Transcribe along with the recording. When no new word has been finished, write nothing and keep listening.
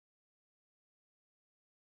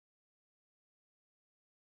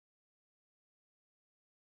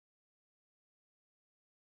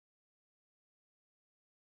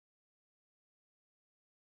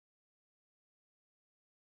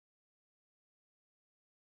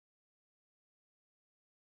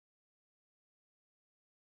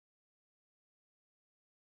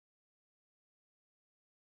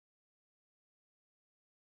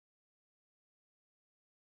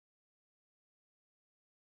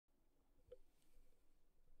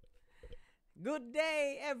Good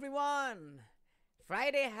day, everyone!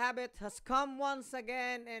 Friday Habit has come once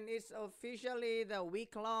again and it's officially the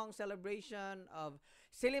week-long celebration of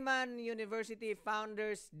Silliman University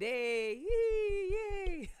Founders Day.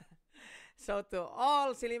 Yay! So to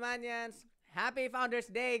all Sillimanians, Happy Founders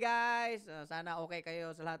Day, guys! Sana okay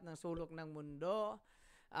kayo sa lahat ng sulok ng mundo.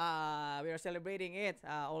 We are celebrating it,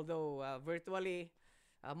 although virtually,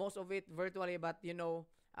 most of it virtually, but in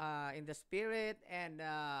the spirit and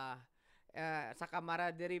sa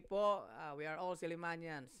camaraderie po, we are all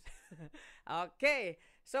Sillimanians. Okay,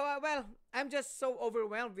 so I'm just so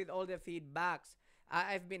overwhelmed with all the feedbacks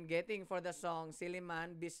I've been getting for the song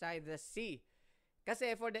Silliman Beside the Sea.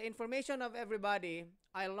 Kasi for the information of everybody,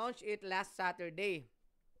 I launched it last Saturday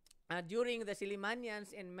during the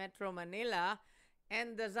Sillimanians in Metro Manila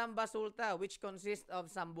and the Zamba Sulta, which consists of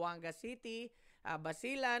Zamboanga City,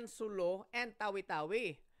 Basilan, Sulo, and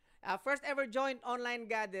Tawi-Tawi. First ever joint online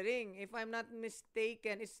gathering. If I'm not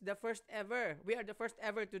mistaken, it's the first ever. We are the first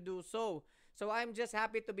ever to do so. So I'm just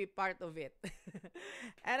happy to be part of it.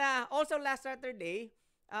 And also last Saturday,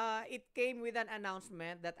 it came with an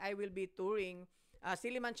announcement that I will be touring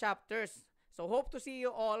Silliman chapters. So hope to see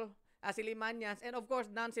you all, Sillimanians, and of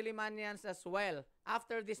course non-Sillimanians as well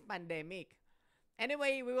after this pandemic.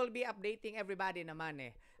 Anyway, we will be updating everybody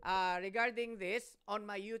naman regarding this on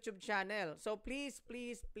my YouTube channel. So please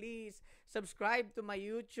subscribe to my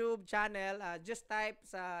YouTube channel. Just type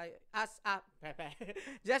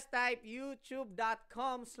just type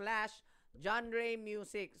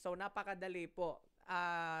youtube.com/JohnRayMusic. So napakadali po.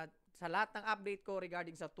 Sa lahat ng update ko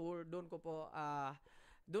regarding sa tour, doon ko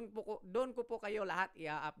po kayo lahat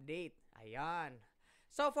i-update. Ayan.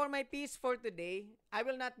 So for my piece for today, I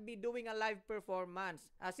will not be doing a live performance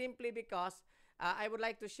simply because I would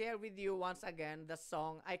like to share with you once again the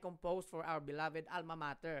song I composed for our beloved alma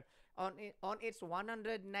mater on its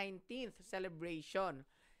 119th celebration.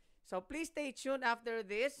 So please stay tuned after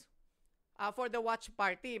this for the watch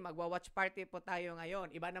party. Magwa-watch party po tayo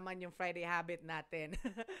ngayon. Iba naman yung Friday habit natin.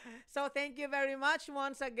 So thank you very much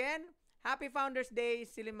once again. Happy Founders Day,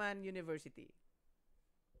 Silliman University.